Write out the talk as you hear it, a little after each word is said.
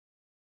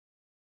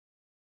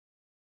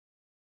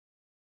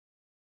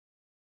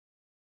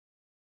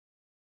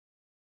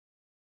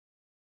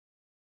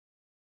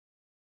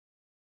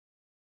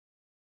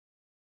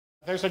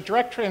there's a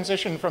direct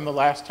transition from the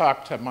last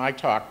talk to my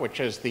talk, which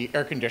is the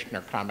air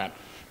conditioner comment.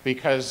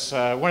 Because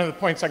one of the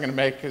points I'm going to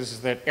make is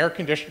that air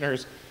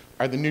conditioners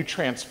are the new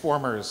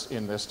transformers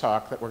in this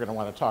talk that we're going to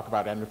want to talk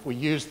about. And if we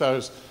use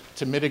those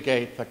to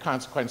mitigate the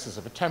consequences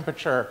of a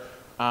temperature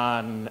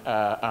on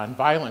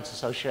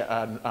violence,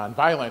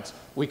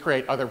 we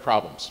create other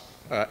problems.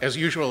 As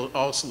usual,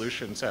 all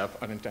solutions have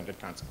unintended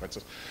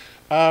consequences.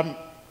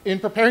 In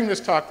preparing this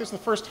talk, this is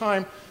the first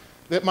time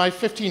that my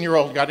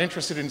 15-year-old got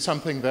interested in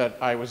something that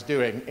I was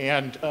doing,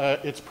 and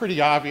it's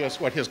pretty obvious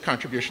what his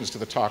contributions to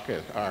the talk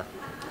are.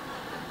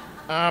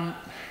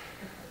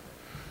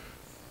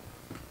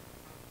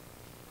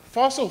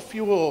 Fossil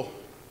fuel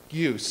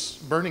use,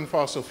 burning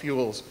fossil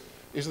fuels,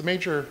 is the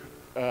major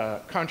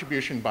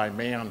contribution by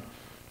man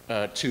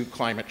to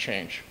climate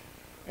change.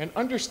 And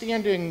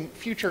understanding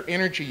future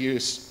energy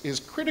use is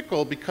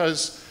critical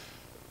because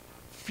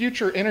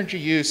future energy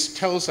use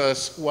tells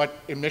us what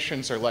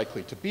emissions are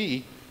likely to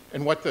be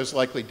and what those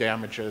likely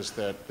damages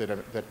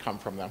that come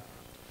from them.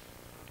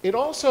 It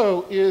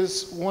also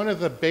is one of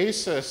the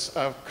basis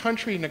of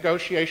country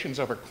negotiations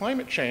over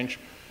climate change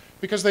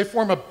because they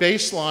form a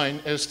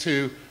baseline as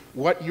to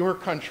what your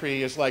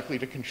country is likely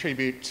to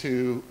contribute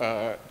to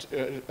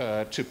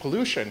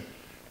pollution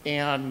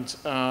and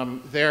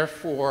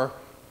therefore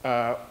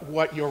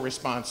what your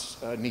response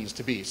needs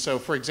to be. So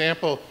for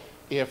example,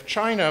 if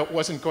China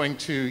wasn't going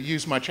to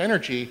use much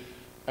energy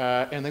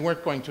and they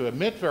weren't going to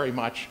emit very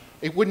much,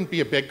 it wouldn't be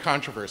a big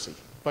controversy.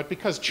 But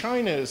because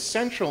China is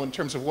central in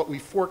terms of what we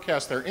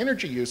forecast their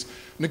energy use,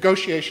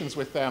 negotiations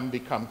with them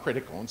become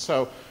critical. And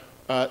so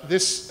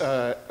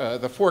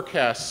the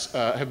forecasts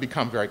have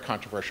become very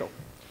controversial.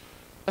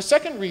 A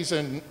second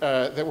reason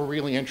that we're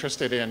really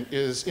interested in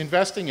is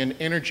investing in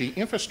energy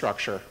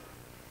infrastructure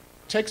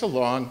takes a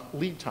long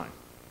lead time.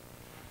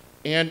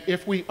 And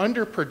if we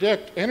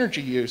underpredict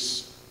energy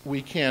use,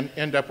 we can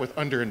end up with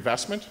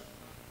underinvestment.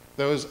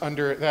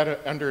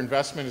 That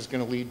underinvestment is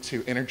going to lead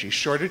to energy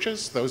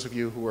shortages. Those of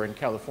you who were in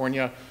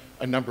California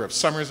a number of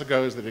summers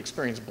ago that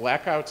experienced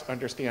blackouts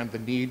understand the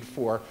need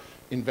for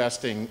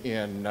investing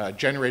in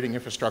generating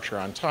infrastructure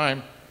on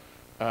time.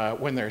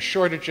 When there are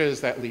shortages,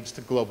 that leads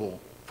to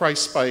global price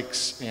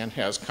spikes and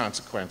has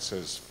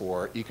consequences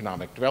for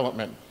economic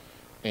development.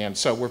 And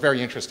so we're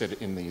very interested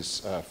in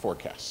these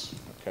forecasts.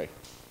 Okay.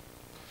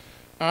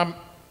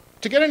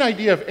 To get an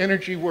idea of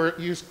energy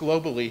use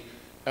globally,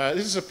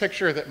 this is a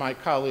picture that my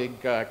colleague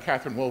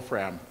Catherine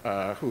Wolfram,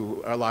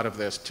 who a lot of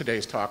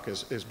today's talk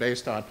is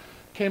based on,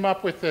 came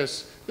up with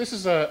this. This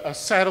is a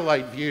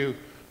satellite view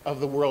of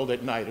the world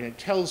at night, and it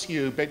tells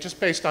you, just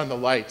based on the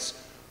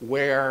lights,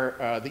 where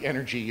the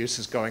energy use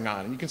is going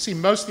on. And you can see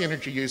most of the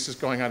energy use is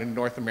going on in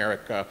North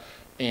America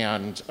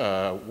and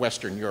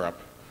Western Europe.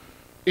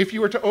 If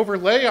you were to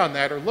overlay on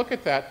that or look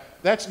at that,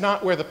 that's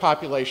not where the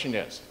population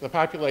is. The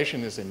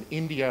population is in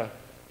India,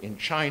 in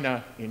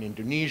China, in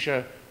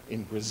Indonesia,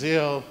 in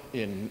Brazil,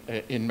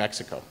 in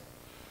Mexico.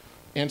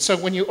 And so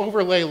when you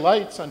overlay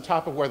lights on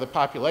top of where the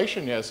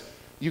population is,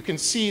 you can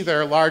see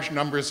there are large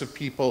numbers of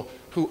people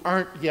who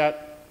aren't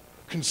yet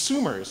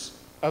consumers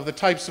of the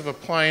types of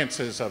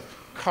appliances of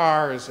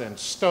cars and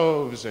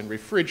stoves and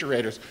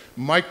refrigerators,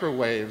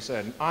 microwaves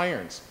and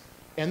irons.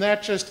 And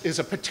that just is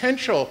a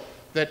potential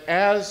that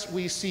as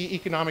we see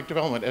economic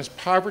development, as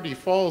poverty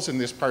falls in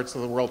these parts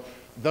of the world,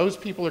 those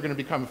people are going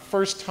to become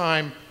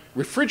first-time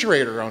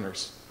refrigerator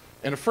owners.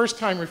 And a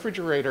first-time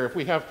refrigerator, if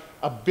we have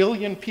 1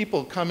 billion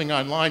people coming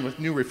online with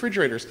new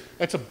refrigerators,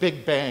 that's a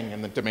big bang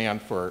in the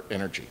demand for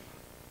energy.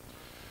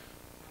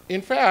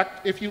 In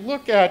fact, if you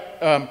look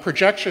at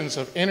projections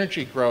of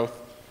energy growth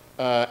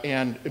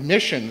and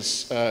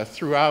emissions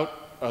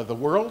throughout the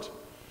world,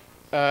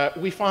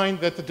 we find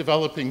that the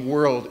developing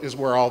world is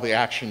where all the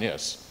action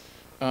is.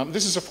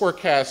 This is a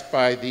forecast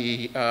by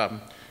the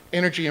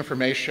Energy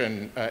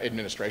Information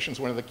Administration. It's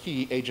one of the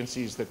key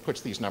agencies that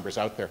puts these numbers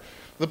out there.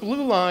 The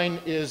blue line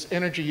is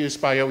energy use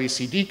by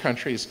OECD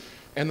countries,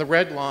 and the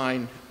red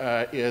line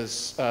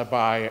is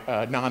by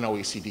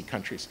non-OECD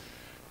countries.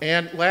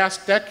 And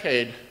last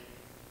decade,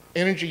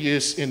 energy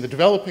use in the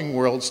developing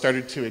world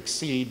started to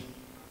exceed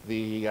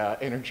the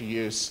energy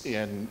use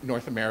in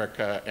North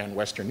America and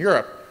Western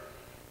Europe.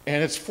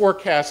 And it's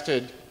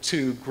forecasted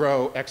to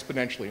grow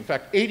exponentially. In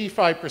fact,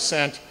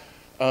 85%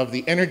 of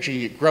the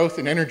energy growth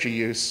in energy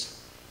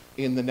use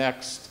in the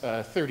next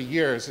 30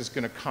 years is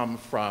going to come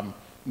from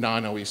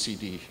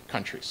non-OECD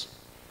countries.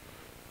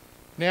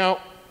 Now,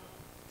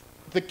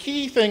 the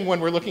key thing when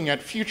we're looking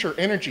at future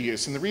energy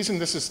use, and the reason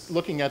this is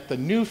looking at the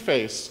new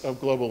face of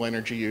global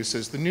energy use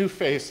is the new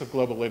face of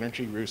global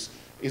energy use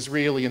is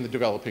really in the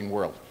developing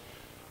world.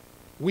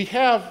 We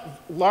have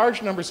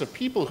large numbers of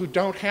people who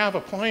don't have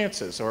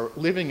appliances or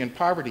living in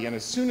poverty, and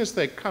as soon as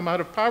they come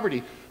out of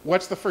poverty,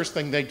 what's the first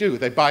thing they do?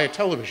 They buy a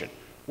television.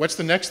 What's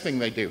the next thing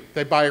they do?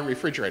 They buy a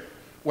refrigerator.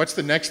 What's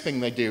the next thing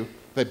they do?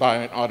 They buy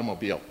an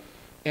automobile.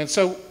 And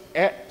so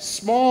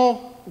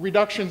small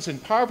reductions in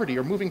poverty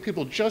or moving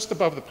people just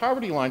above the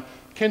poverty line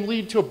can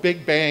lead to a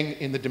big bang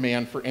in the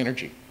demand for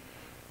energy.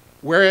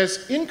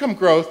 Whereas income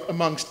growth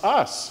amongst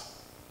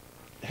us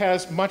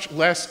has much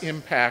less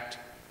impact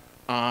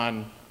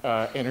on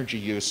energy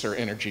use or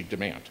energy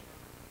demand.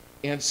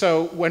 And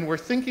so when we're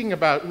thinking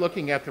about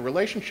looking at the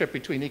relationship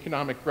between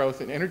economic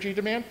growth and energy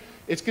demand,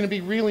 it's going to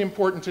be really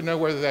important to know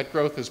whether that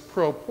growth is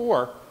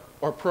pro-poor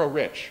or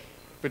pro-rich.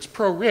 If it's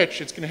pro-rich,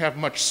 it's going to have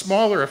much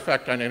smaller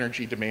effect on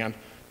energy demand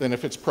than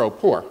if it's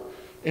pro-poor.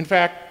 In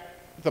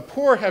fact, the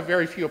poor have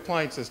very few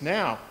appliances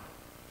now.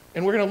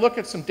 And we're going to look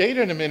at some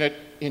data in a minute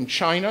in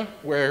China,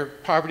 where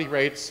poverty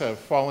rates have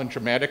fallen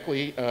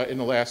dramatically in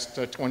the last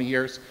 20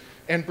 years,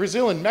 and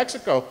Brazil and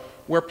Mexico,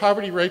 where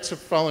poverty rates have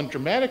fallen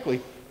dramatically,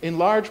 in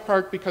large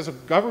part because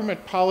of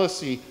government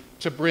policy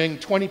to bring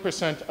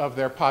 20% of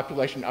their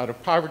population out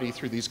of poverty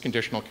through these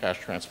conditional cash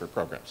transfer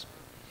programs.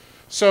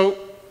 So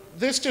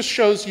this just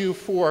shows you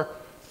for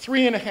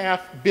 3.5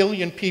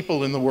 billion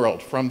people in the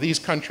world from these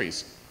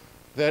countries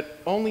that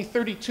only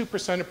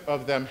 32%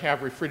 of them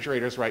have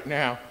refrigerators right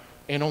now,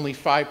 and only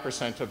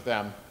 5% of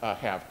them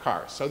have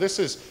cars. So this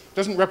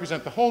doesn't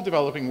represent the whole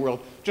developing world,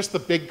 just the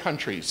big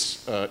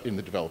countries in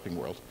the developing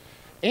world.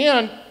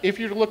 And if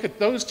you look at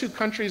those two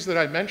countries that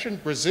I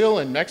mentioned, Brazil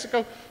and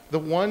Mexico, the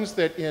ones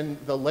that in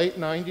the late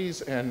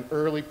 90s and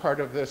early part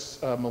of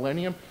this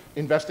millennium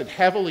invested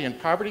heavily in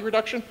poverty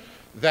reduction,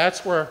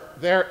 that's where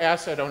their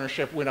asset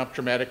ownership went up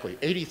dramatically.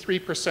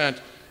 83%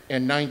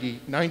 and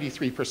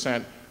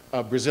 93%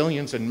 of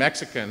Brazilians and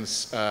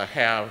Mexicans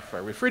have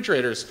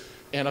refrigerators,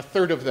 and a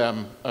third of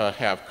them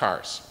have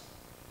cars.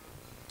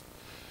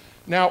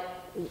 Now,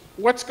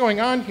 what's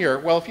going on here?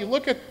 Well, if you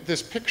look at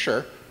this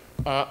picture,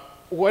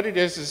 what it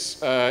is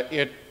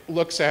it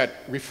looks at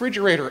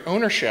refrigerator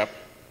ownership,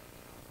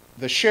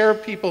 the share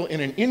of people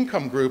in an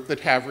income group that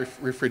have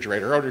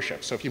refrigerator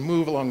ownership. So if you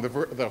move along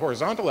the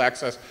horizontal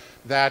axis,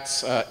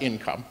 that's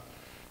income.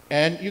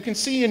 And you can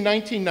see in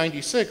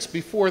 1996,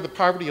 before the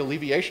poverty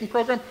alleviation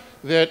program,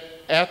 that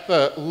at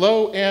the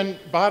low end,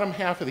 bottom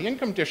half of the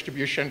income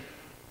distribution,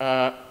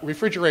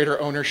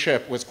 refrigerator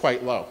ownership was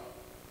quite low.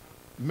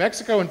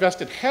 Mexico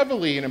invested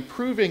heavily in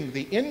improving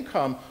the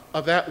income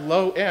of that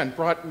low end,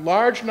 brought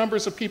large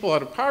numbers of people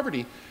out of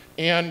poverty,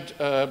 and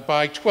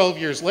by 12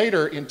 years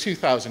later, in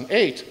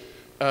 2008,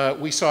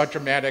 we saw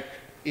dramatic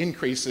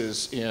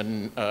increases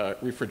in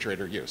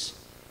refrigerator use.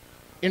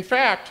 In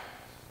fact,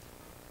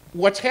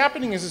 what's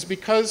happening is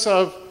because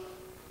of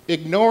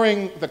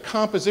ignoring the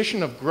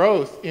composition of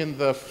growth in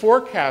the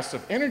forecast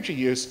of energy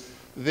use,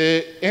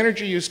 the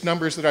energy use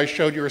numbers that I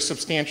showed you are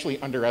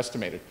substantially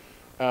underestimated.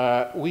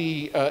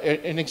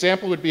 An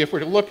example would be if we're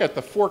to look at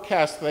the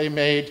forecast they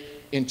made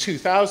in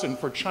 2000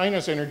 for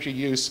China's energy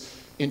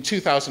use in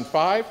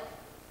 2005,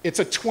 it's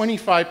a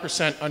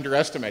 25%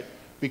 underestimate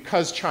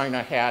because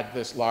China had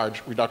this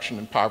large reduction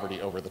in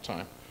poverty over the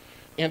time.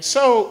 And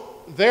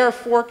so their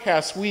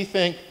forecasts, we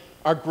think,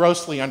 are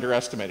grossly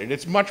underestimated.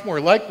 It's much more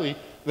likely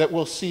that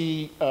we'll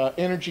see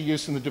energy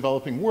use in the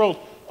developing world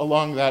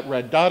along that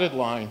red dotted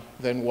line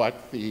than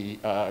what the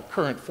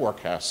current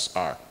forecasts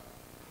are.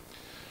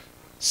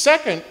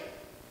 Second,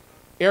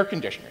 air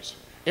conditioners.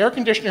 Air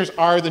conditioners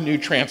are the new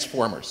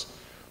transformers.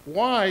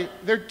 Why?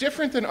 They're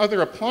different than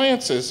other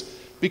appliances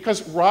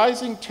because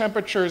rising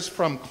temperatures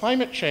from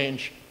climate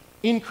change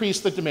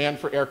increase the demand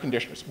for air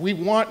conditioners. We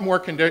want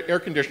more air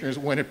conditioners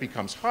when it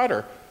becomes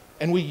hotter,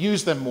 and we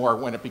use them more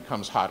when it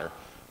becomes hotter.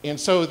 And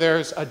so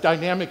there's a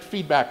dynamic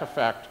feedback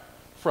effect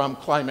from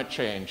climate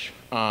change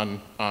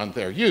on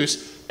their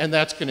use, and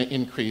that's going to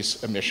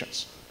increase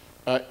emissions.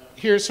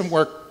 Here's some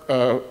work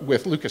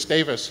with Lucas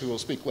Davis, who will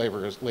speak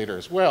later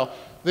as well.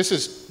 This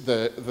is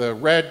the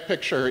red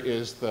picture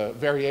is the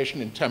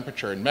variation in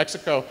temperature in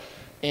Mexico,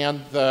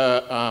 and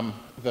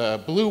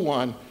the blue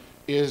one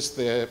is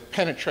the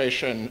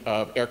penetration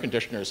of air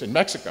conditioners in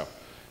Mexico.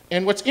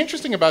 And what's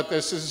interesting about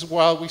this is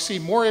while we see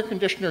more air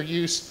conditioner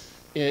use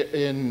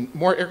in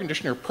more air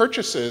conditioner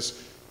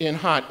purchases in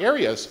hot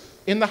areas,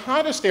 in the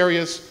hottest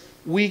areas,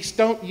 we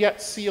don't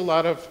yet see a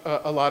lot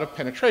of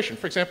penetration.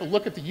 For example,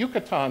 look at the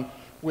Yucatan,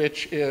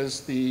 which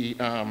is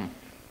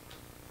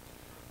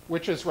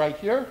right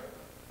here.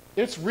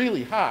 It's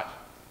really hot,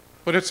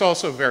 but it's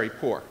also very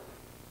poor.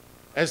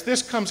 As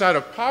this comes out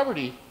of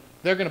poverty,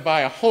 they're going to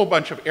buy a whole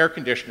bunch of air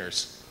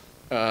conditioners.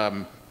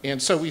 And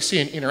so we see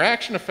an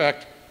interaction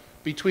effect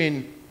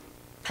between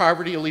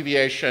poverty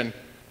alleviation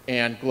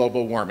and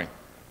global warming.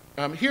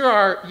 Here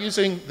are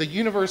using the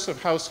universe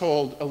of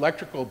household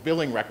electrical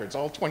billing records,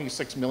 all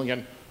 26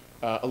 million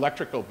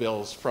electrical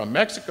bills from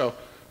Mexico.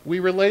 We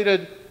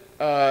related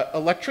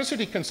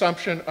electricity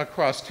consumption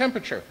across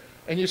temperature,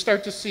 and you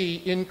start to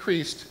see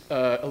increased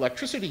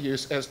electricity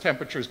use as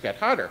temperatures get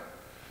hotter.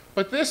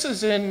 But this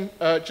is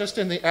just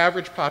in the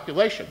average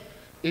population.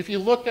 If you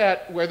look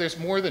at where there's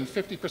more than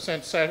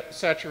 50%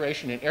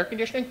 saturation in air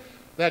conditioning,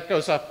 that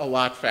goes up a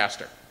lot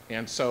faster.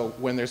 And so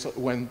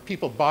when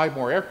people buy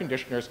more air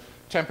conditioners,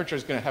 temperature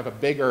is going to have a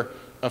bigger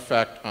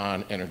effect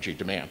on energy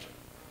demand.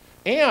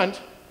 And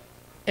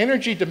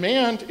energy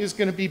demand is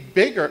going to be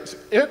bigger.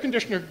 Air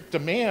conditioner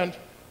demand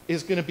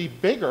is going to be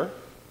bigger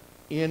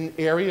in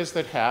areas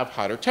that have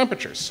hotter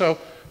temperatures. So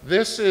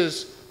this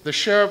is the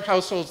share of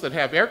households that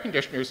have air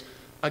conditioners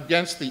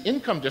against the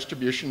income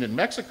distribution in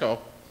Mexico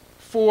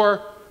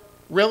for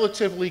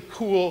relatively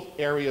cool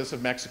areas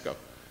of Mexico.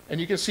 And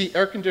you can see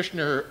air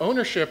conditioner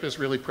ownership is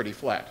really pretty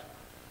flat.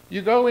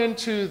 You go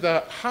into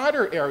the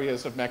hotter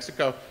areas of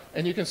Mexico,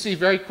 and you can see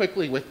very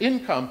quickly with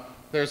income,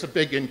 there's a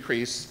big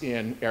increase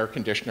in air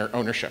conditioner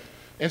ownership.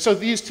 And so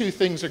these two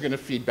things are going to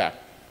feed back.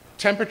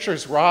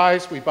 Temperatures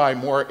rise, we buy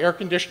more air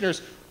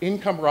conditioners.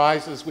 Income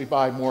rises, we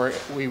buy more.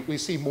 We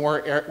see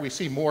more air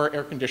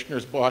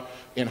conditioners bought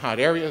in hot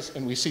areas,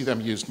 and we see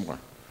them used more.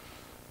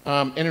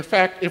 And in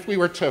fact, if we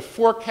were to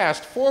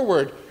forecast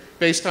forward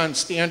based on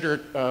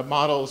standard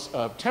models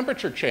of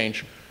temperature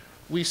change,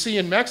 we see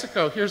in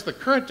Mexico, here's the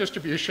current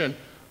distribution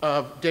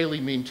of daily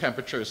mean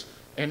temperatures,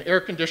 and air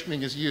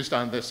conditioning is used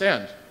on this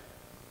end.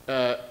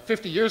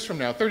 50 years from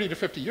now, 30 to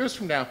 50 years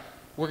from now,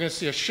 we're going to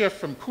see a shift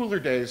from cooler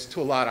days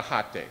to a lot of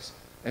hot days.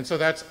 And so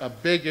that's a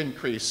big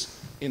increase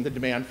in the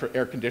demand for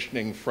air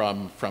conditioning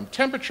from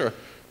temperature.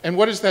 And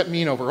what does that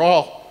mean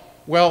overall?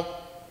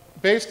 Well,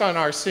 based on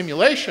our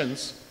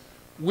simulations,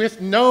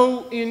 with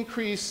no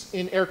increase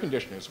in air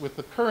conditioners, with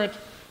the current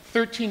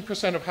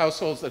 13% of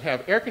households that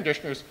have air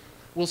conditioners,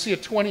 we'll see a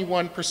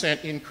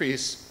 21%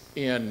 increase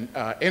in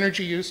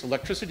energy use,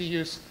 electricity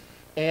use,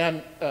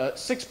 and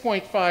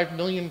 6.5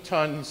 million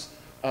tons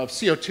of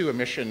CO2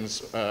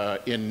 emissions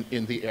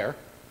in the air.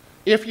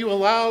 If you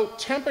allow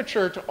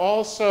temperature to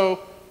also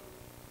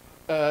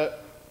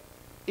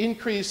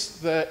increase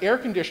the air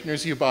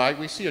conditioners you buy,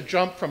 we see a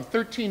jump from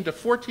 13 to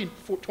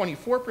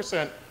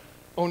 24%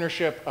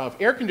 ownership of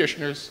air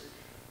conditioners,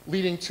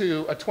 leading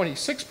to a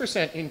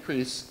 26%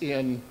 increase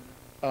in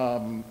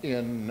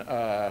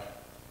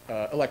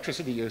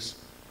electricity use.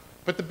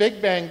 But the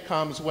big bang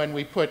comes when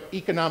we put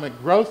economic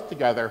growth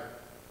together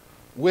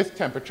with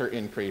temperature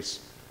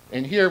increase.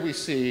 And here we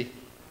see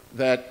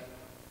that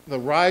the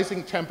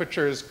rising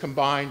temperatures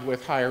combined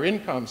with higher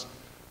incomes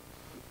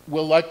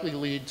will likely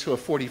lead to a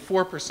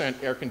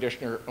 44% air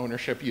conditioner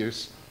ownership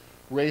use,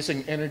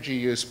 raising energy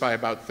use by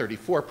about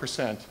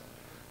 34%,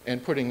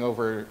 and putting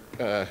over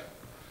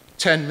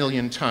 10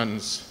 million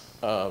tons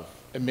of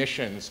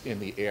emissions in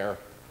the air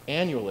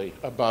annually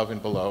above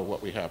and below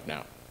what we have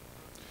now.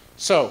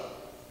 So,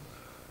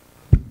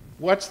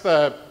 what's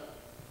the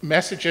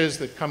messages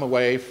that come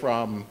away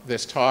from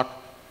this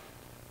talk?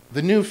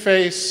 The new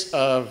face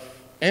of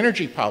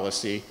energy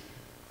policy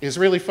is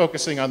really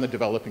focusing on the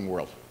developing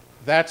world.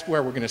 That's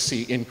where we're going to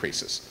see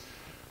increases.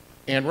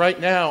 And right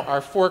now,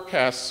 our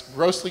forecasts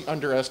grossly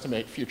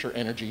underestimate future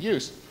energy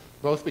use,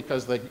 both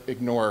because they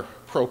ignore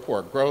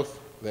pro-poor growth,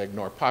 they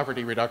ignore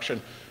poverty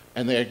reduction,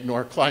 and they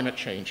ignore climate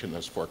change in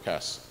those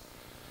forecasts.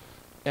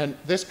 And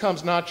this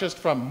comes not just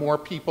from more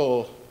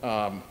people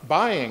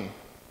buying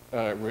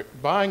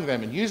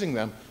them and using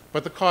them,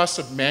 but the cost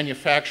of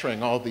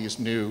manufacturing all these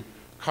new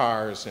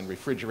cars and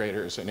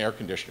refrigerators and air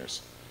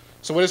conditioners.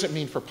 So what does it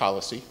mean for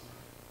policy?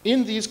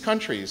 In these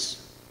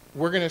countries,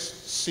 we're going to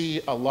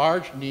see a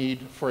large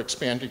need for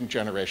expanding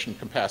generation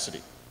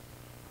capacity.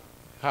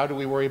 How do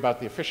we worry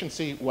about the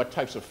efficiency? What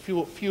types of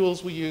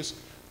fuels we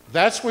use?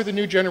 That's where the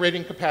new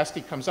generating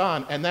capacity comes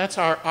on, and that's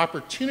our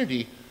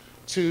opportunity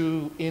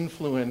to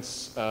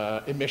influence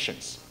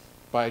emissions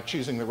by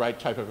choosing the right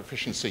type of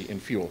efficiency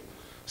in fuel.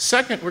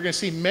 Second, we're going to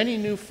see many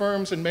new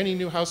firms and many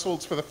new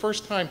households for the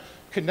first time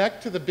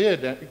connect to the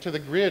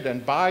grid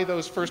and buy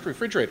those first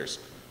refrigerators.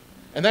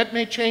 And that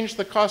may change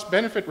the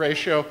cost-benefit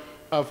ratio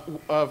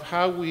of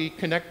how we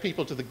connect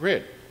people to the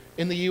grid.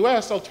 In the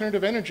US,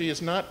 alternative energy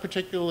is not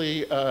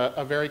particularly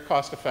a very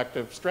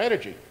cost-effective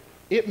strategy.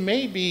 It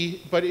may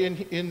be, but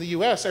in the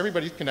US,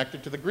 everybody's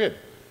connected to the grid.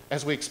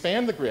 As we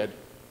expand the grid,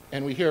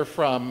 and we hear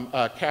from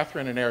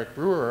Catherine and Eric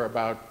Brewer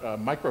about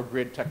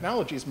microgrid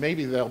technologies,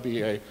 maybe there'll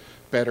be a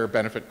better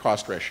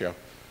benefit-cost ratio.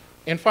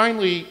 And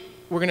finally,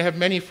 we're going to have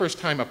many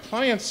first-time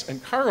appliance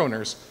and car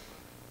owners.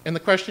 And the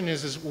question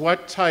is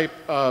what type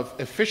of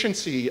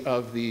efficiency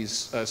of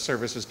these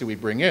services do we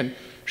bring in?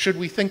 Should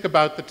we think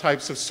about the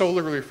types of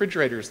solar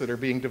refrigerators that are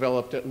being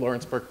developed at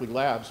Lawrence Berkeley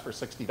Labs for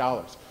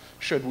 $60?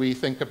 Should we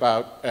think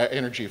about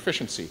energy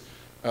efficiency?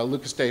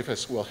 Lucas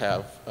Davis will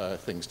have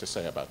things to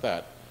say about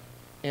that.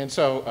 And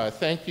so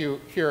thank you.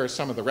 Here are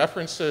some of the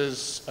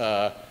references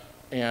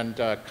and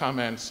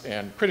comments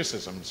and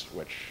criticisms,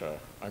 which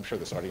I'm sure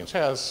this audience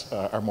has,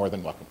 are more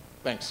than welcome.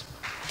 Thanks.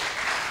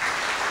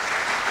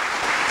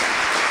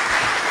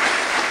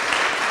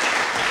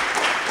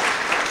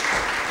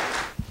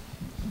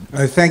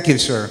 Thank you,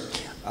 sir.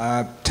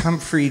 Tom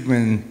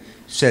Friedman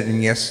said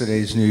in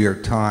yesterday's New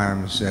York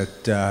Times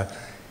that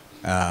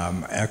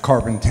a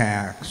carbon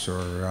tax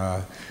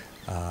or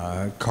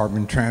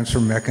carbon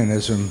transfer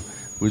mechanism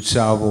would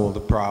solve all the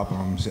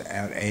problems.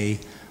 At a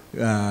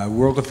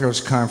World Affairs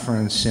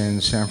Conference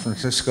in San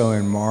Francisco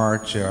in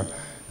March, a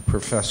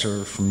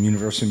professor from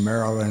University of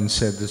Maryland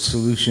said the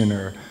solution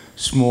are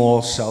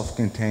small,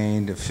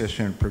 self-contained,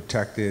 efficient,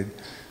 protected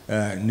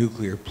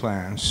nuclear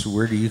plants.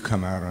 Where do you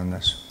come out on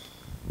this?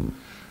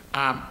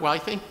 Well, I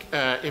think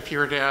if you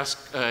were to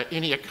ask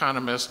any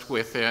economist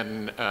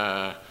within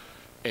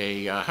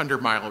a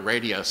 100-mile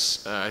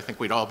radius, I think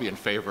we'd all be in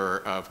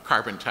favor of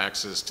carbon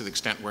taxes to the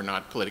extent we're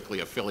not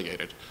politically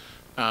affiliated,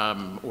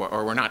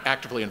 or we're not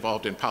actively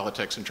involved in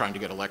politics and trying to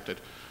get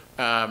elected.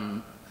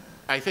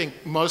 I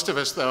think most of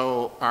us,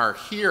 though, are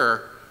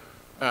here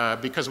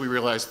because we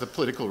realize the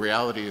political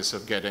realities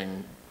of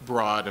getting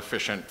broad,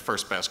 efficient,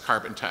 first-best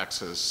carbon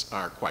taxes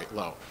are quite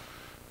low.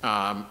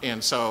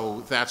 And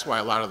so that's why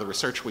a lot of the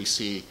research we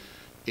see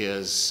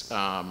is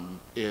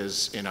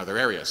in other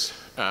areas.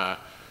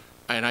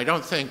 And I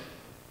don't think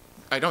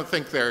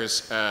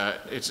there's,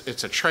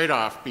 it's a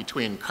trade-off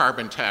between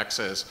carbon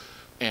taxes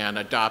and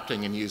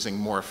adopting and using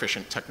more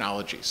efficient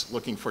technologies,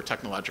 looking for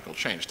technological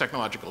change.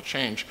 Technological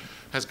change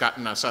has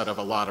gotten us out of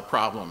a lot of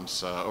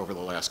problems over the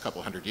last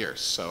couple hundred years.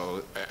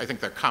 So I think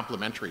they're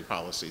complementary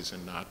policies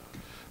and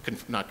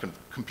not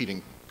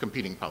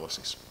competing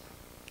policies.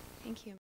 Thank you.